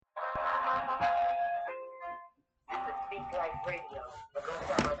To Speak Life Radio, but go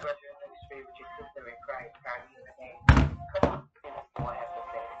tell my brother in ministry with your sister in Christ, Carleen Renee. Come on, this is what I have to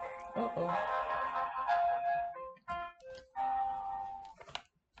say. Uh-oh.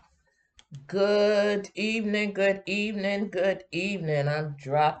 Good evening, good evening, good evening. I'm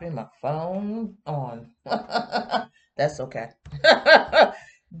dropping my phone on. That's okay.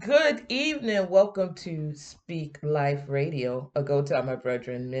 Good evening. Welcome to Speak Life Radio, a Go Tell My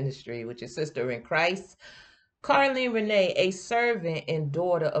Brethren ministry with your sister in Christ, Carleen Renee, a servant and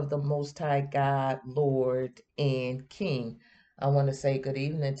daughter of the Most High God, Lord and King. I want to say good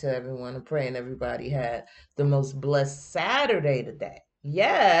evening to everyone. I'm praying everybody had the most blessed Saturday today.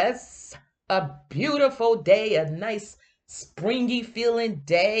 Yes, a beautiful day, a nice springy feeling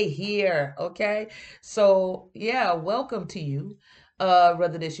day here. Okay, so yeah, welcome to you.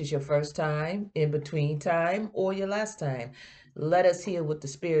 Whether this is your first time, in between time, or your last time. Let us hear what the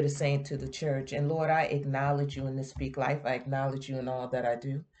Spirit is saying to the church. And Lord, I acknowledge you in this Speak Life. I acknowledge you in all that I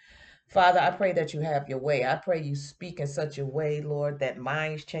do. Father, I pray that you have your way. I pray you speak in such a way, Lord, that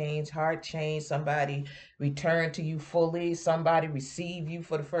minds change, heart change, somebody return to you fully, somebody receive you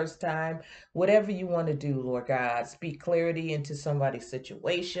for the first time. Whatever you want to do, Lord God, speak clarity into somebody's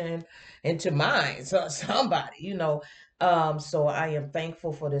situation, into mine, so somebody, So I am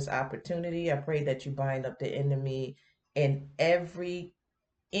thankful for this opportunity. I pray that you bind up the enemy in every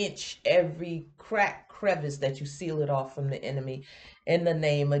inch, every crack, crevice, that you seal it off from the enemy in the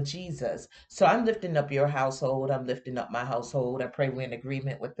name of Jesus. So I'm lifting up your household. I'm lifting up my household. I pray we're in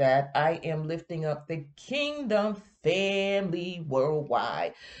agreement with that. I am lifting up the kingdom family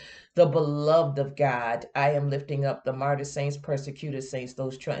worldwide, the beloved of God. I am lifting up the martyr saints, persecuted saints,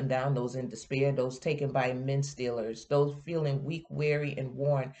 those trodden down, those in despair, those taken by men stealers, those feeling weak, weary, and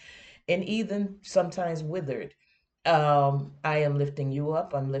worn, and even sometimes withered. I am lifting you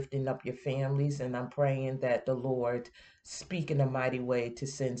up. I'm lifting up your families, and I'm praying that the Lord speak in a mighty way to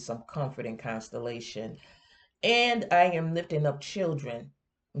send some comfort and constellation. And I am lifting up children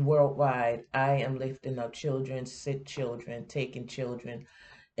worldwide. I am lifting up children, sick children, taken children,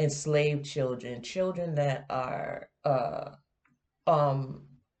 enslaved children, children that are um,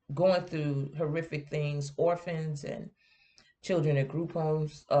 going through horrific things, orphans and children in group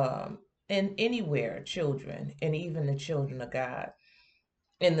homes, and anywhere, children, and even the children of God,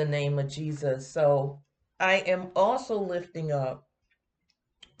 in the name of Jesus. So I am also lifting up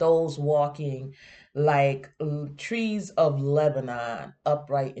those walking like trees of Lebanon,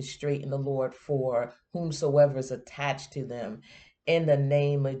 upright and straight in the Lord, for whomsoever is attached to them, in the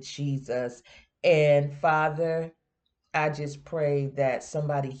name of Jesus. And Father, I just pray that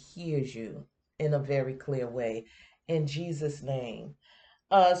somebody hears you in a very clear way, in Jesus' name.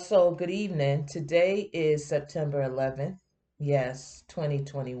 So good evening. Today is September 11th. Yes,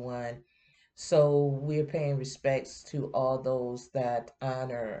 2021. So we're paying respects to all those that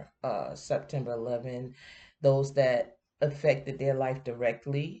honor September 11, those that affected their life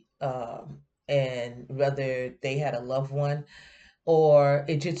directly, and whether they had a loved one or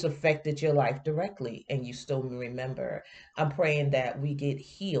it just affected your life directly and you still remember. I'm praying that we get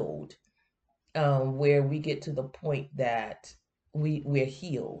healed, where we get to the point that we're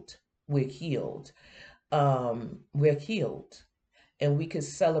healed. We're healed. We're healed, and we can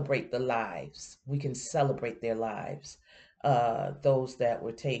celebrate the lives. We can celebrate their lives, those that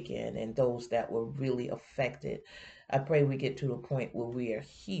were taken and those that were really affected. I pray we get to the point where we are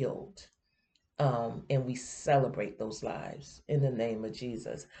healed, and we celebrate those lives in the name of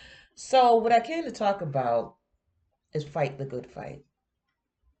Jesus. So, what I came to talk about is fight the good fight.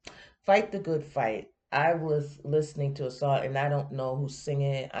 Fight the good fight. I was listening to a song, and I don't know who's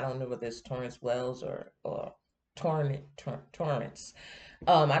singing it. I don't know whether it's Torrance Wells or Torrance.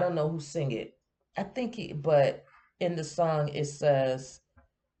 I don't know who sing it. I think but in the song it says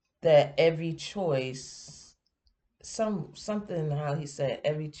that every choice, something how he said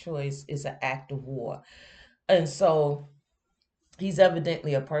every choice is an act of war, and so he's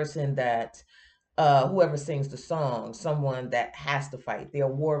evidently a person that whoever sings the song, someone that has to fight. They're a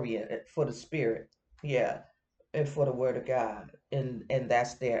warrior for the spirit, yeah, and for the word of God, and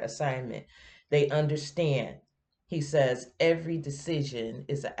that's their assignment. They understand. He says every decision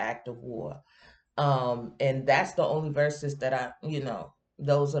is an act of war. And that's the only verses that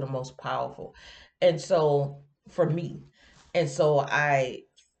those are the most powerful. And so for me, and so I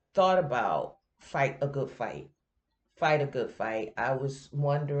thought about fight a good fight. Fight a good fight. I was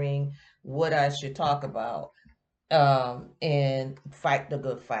wondering what I should talk about, and fight the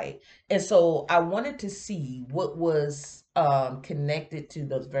good fight. And so I wanted to see what was connected to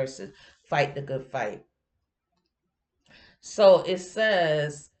those verses, fight the good fight. So it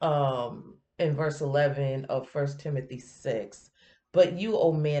says in verse 11 of First Timothy 6. But you,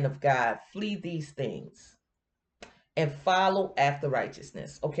 O man of God, flee these things and follow after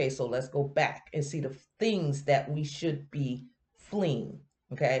righteousness. Okay, so let's go back and see the things that we should be fleeing.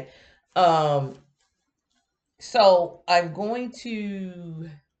 Okay. Um, so I'm going to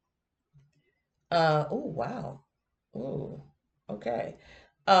oh wow. Oh, okay.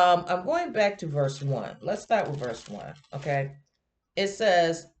 I'm going back to verse 1. Let's start with verse 1. Okay. It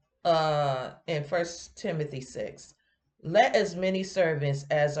says in First Timothy 6, let as many servants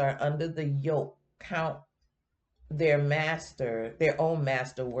as are under the yoke count their own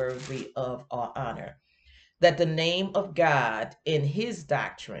master worthy of all honor, that the name of God in his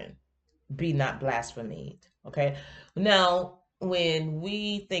doctrine be not blasphemed. Okay. Now, when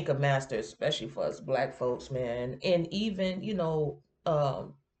we think of master, especially for us black folks, man, and even,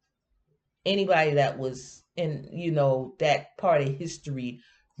 anybody that was in, that part of history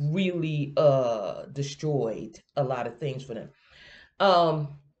really destroyed a lot of things for them.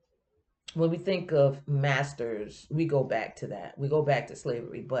 Um, when we think of masters, we go back to that. We go back to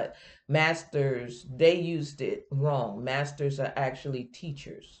slavery, but masters, they used it wrong. Masters are actually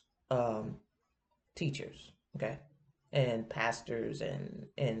teachers. Teachers, okay? And pastors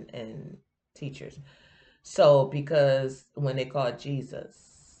and teachers. So because when they call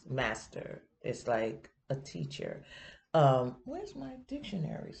Jesus master, it's like a teacher. Where's my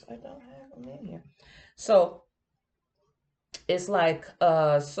dictionaries? I don't have them in here. So it's like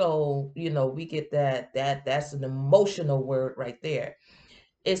we get that's an emotional word right there.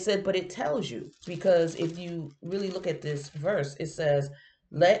 It said, but it tells you, because if you really look at this verse, it says,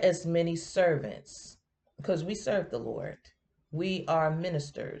 let as many servants, because we serve the Lord, we are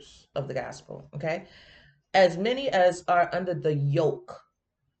ministers of the gospel, okay, as many as are under the yoke.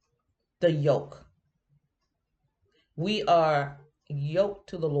 We are yoked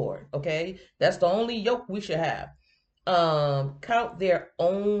to the Lord, okay? That's the only yoke we should have. Count their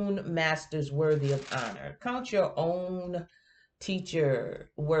own masters worthy of honor. Count your own teacher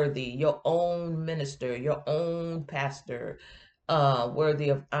worthy, your own minister, your own pastor worthy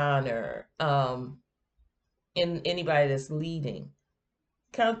of honor. In anybody that's leading,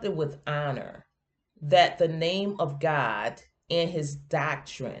 count them with honor, that the name of God and his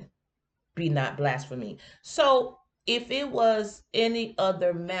doctrine be not blasphemy. So if it was any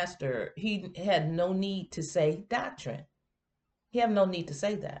other master, he had no need to say doctrine. He have no need to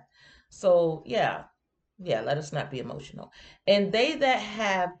say that. So yeah, let us not be emotional. And they that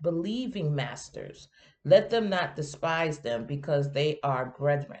have believing masters, let them not despise them, because they are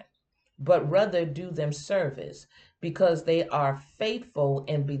brethren, but rather do them service, because they are faithful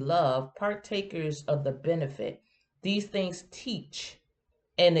and beloved, partakers of the benefit. These things teach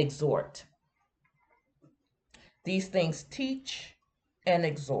and exhort. These things teach and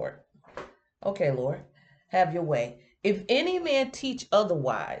exhort. Okay, Lord, have your way. If any man teach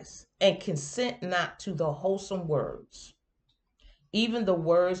otherwise, and consent not to the wholesome words, even the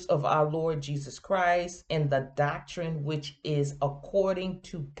words of our Lord Jesus Christ, and the doctrine which is according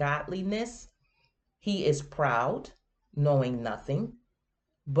to godliness, he is proud, knowing nothing,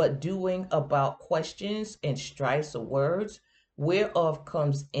 but doing about questions and strifes of words, whereof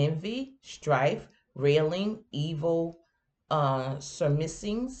comes envy, strife, railing, evil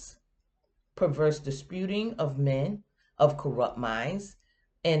surmisings, perverse disputing of men of corrupt minds,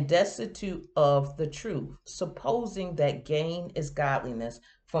 and destitute of the truth, supposing that gain is godliness.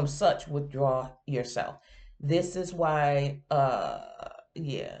 From such withdraw yourself. This is why,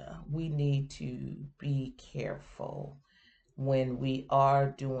 we need to be careful when we are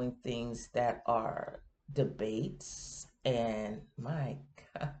doing things that are debates. And my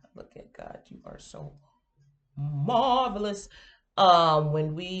God, look at God, you are so marvelous.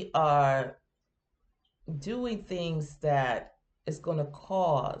 When we are doing things that is going to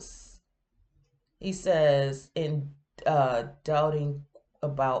cause, he says, in doubting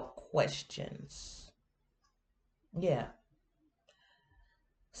about questions. Yeah.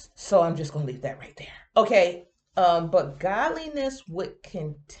 So I'm just going to leave that right there. Okay. But godliness with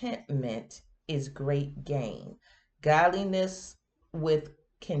contentment is great gain. Godliness with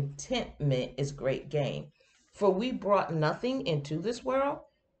contentment is great gain. For we brought nothing into this world,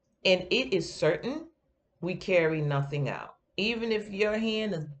 and it is certain we carry nothing out. Even if your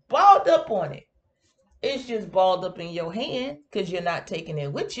hand is balled up on it, it's just balled up in your hand because you're not taking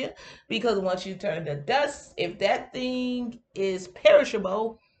it with you. Because once you turn to dust, if that thing is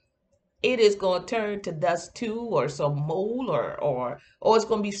perishable, it is going to turn to dust too, or some mold, or it's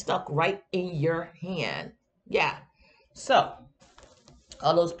going to be stuck right in your hand. Yeah. So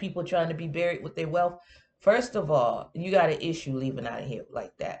all those people trying to be buried with their wealth, First of all, you got an issue leaving out of here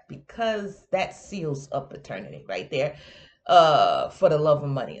like that, because that seals up eternity right there, for the love of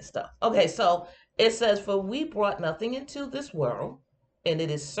money and stuff. Okay, so it says, for we brought nothing into this world, and it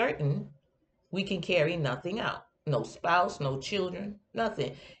is certain we can carry nothing out. No spouse, no children,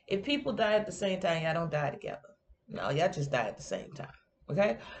 nothing. If people die at the same time, y'all don't die together. No, y'all just die at the same time.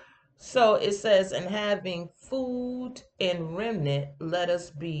 Okay? So it says, and having food and remnant, let us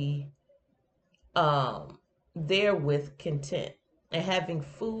be therewith content. And having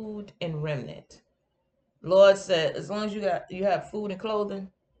food and remnant. Lord said, as long as you have food and clothing,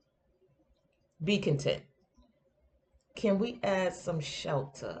 be content. Can we add some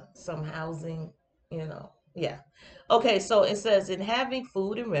shelter, some housing? Yeah. Okay, so it says, in having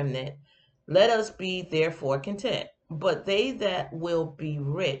food and remnant, let us be therefore content. But they that will be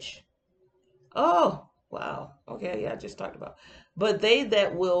rich, oh, wow. Okay, yeah, I just talked about. But they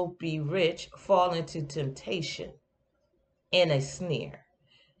that will be rich fall into temptation and a snare.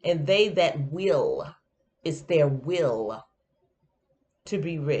 And they that will, it's their will to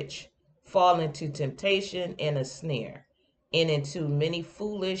be rich, fall into temptation and a snare, and into many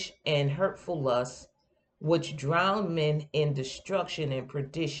foolish and hurtful lusts, which drown men in destruction and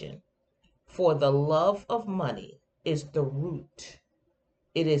perdition. For the love of money is the root.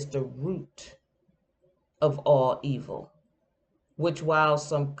 It is the root of all evil, which while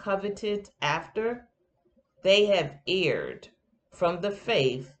some coveted after, they have erred from the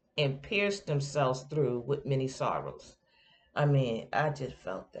faith and pierced themselves through with many sorrows. I mean, I just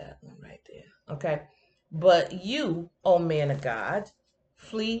felt that one right there. Okay. But you, O man of God,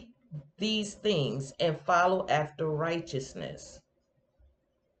 flee these things and follow after righteousness,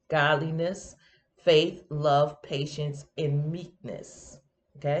 godliness, faith, love, patience, and meekness.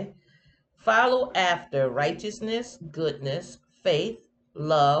 Okay. Follow after righteousness, goodness, faith,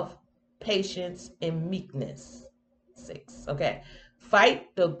 love, patience, and meekness. 6. Okay.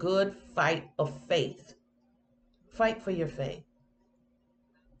 Fight the good fight of faith. Fight for your faith.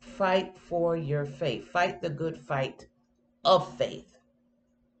 Fight for your faith. Fight the good fight of faith.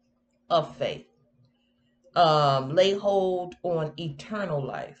 Of faith. Lay hold on eternal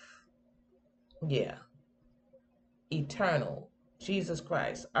life. Yeah. Eternal. Jesus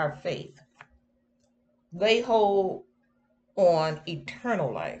Christ, our faith. Lay hold on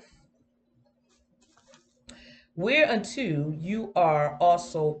eternal life. Whereunto you are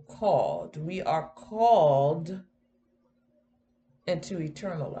also called. We are called into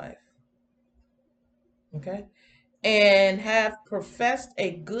eternal life. Okay? And have professed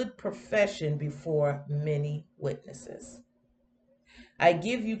a good profession before many witnesses. I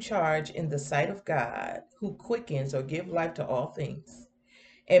give you charge in the sight of God, who quickens or gives life to all things,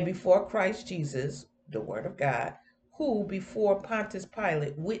 and before Christ Jesus, the Word of God, who before Pontius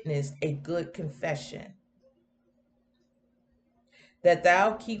Pilate witnessed a good confession, that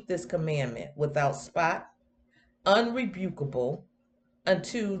thou keep this commandment without spot, unrebukable,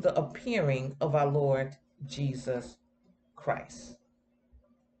 unto the appearing of our Lord Jesus Christ,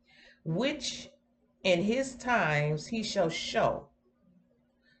 which in his times he shall show,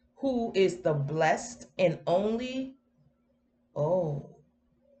 who is the blessed and only,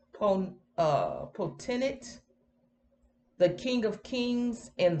 potentate, the King of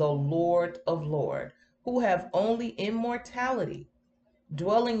kings and the Lord of lords, who have only immortality,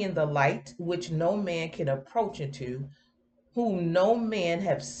 dwelling in the light which no man can approach into, whom no man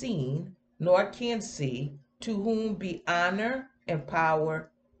have seen nor can see, to whom be honor and power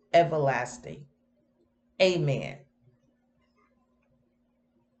everlasting. Amen.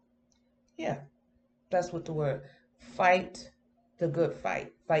 Yeah, that's what the word. Fight the good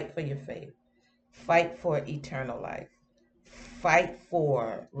fight. Fight for your faith. Fight for eternal life. Fight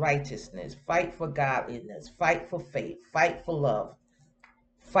for righteousness. Fight for godliness. Fight for faith. Fight for love.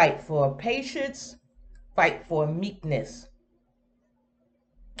 Fight for patience. Fight for meekness.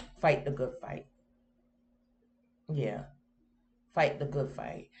 Fight the good fight. Yeah. Fight the good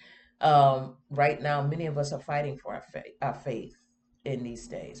fight. Right now, many of us are fighting for our faith in these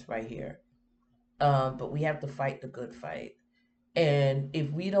days, right here. But we have to fight the good fight. And if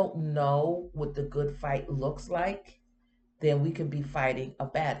we don't know what the good fight looks like, then we could be fighting a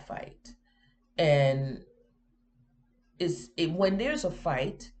bad fight. And when there's a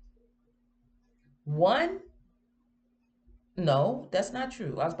fight, no, that's not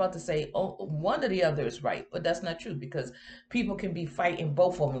true. I was about to say, oh, one or the other is right, but that's not true, because people can be fighting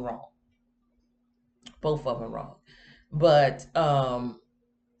both of them wrong. Both of them wrong. But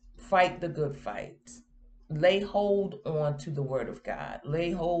fight the good fight. Lay hold on to the word of God.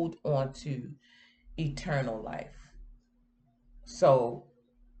 Lay hold on to eternal life. So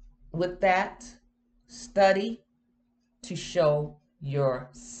with that, Study to show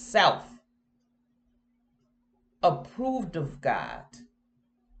yourself approved of God,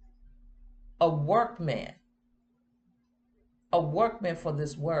 a workman for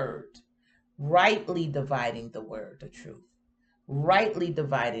this word, rightly dividing the word of truth. Rightly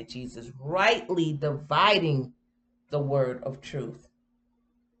divided, Jesus, rightly dividing the word of truth.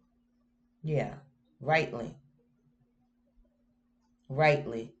 Yeah, rightly.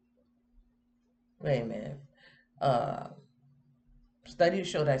 Rightly. Wait a minute. Study to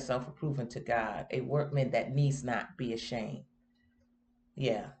show thyself approved unto God, a workman that needs not be ashamed.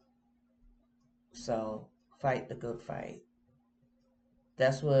 Yeah. So fight the good fight.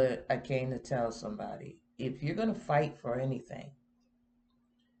 That's what I came to tell somebody. If you're going to fight for anything,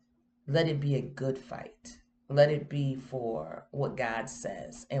 let it be a good fight. Let it be for what God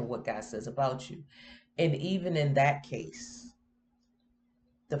says and what God says about you. And even in that case,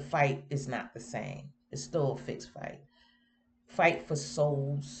 the fight is not the same. It's still a fixed fight. Fight for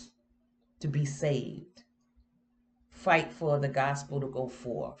souls to be saved. Fight for the gospel to go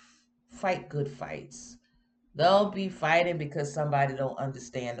forth. Fight good fights. Don't be fighting because somebody don't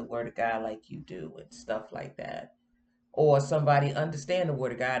understand the word of God like you do and stuff like that. Or somebody understand the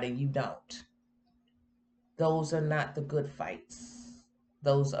word of God and you don't. Those are not the good fights.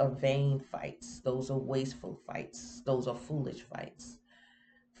 Those are vain fights. Those are wasteful fights. Those are foolish fights.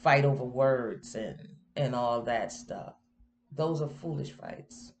 Fight over words and all that stuff. Those are foolish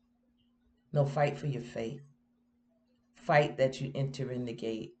fights. No, fight for your faith. Fight that you enter in the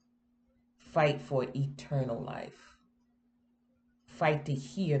gate. Fight for eternal life. Fight to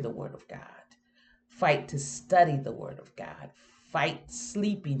hear the word of God. Fight to study the word of God. Fight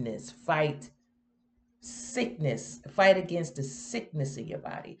sleepiness. Fight sickness. Fight against the sickness in your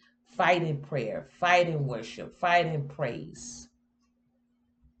body. Fight in prayer. Fight in worship. Fight in praise.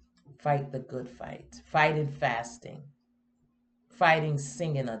 Fight the good fight. Fight in fasting. Fighting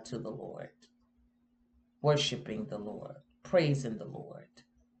singing unto the Lord. Worshiping the Lord. Praising the Lord.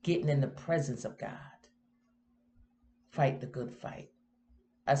 Getting in the presence of God. Fight the good fight.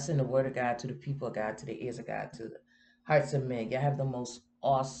 I send the word of God to the people of God, to the ears of God, to the hearts of men. Y'all have the most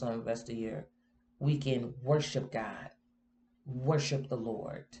awesome rest of your weekend. Worship God. Worship the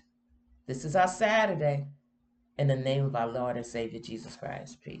Lord. This is our Saturday. In the name of our Lord and Savior, Jesus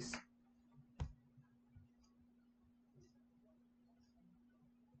Christ. Peace.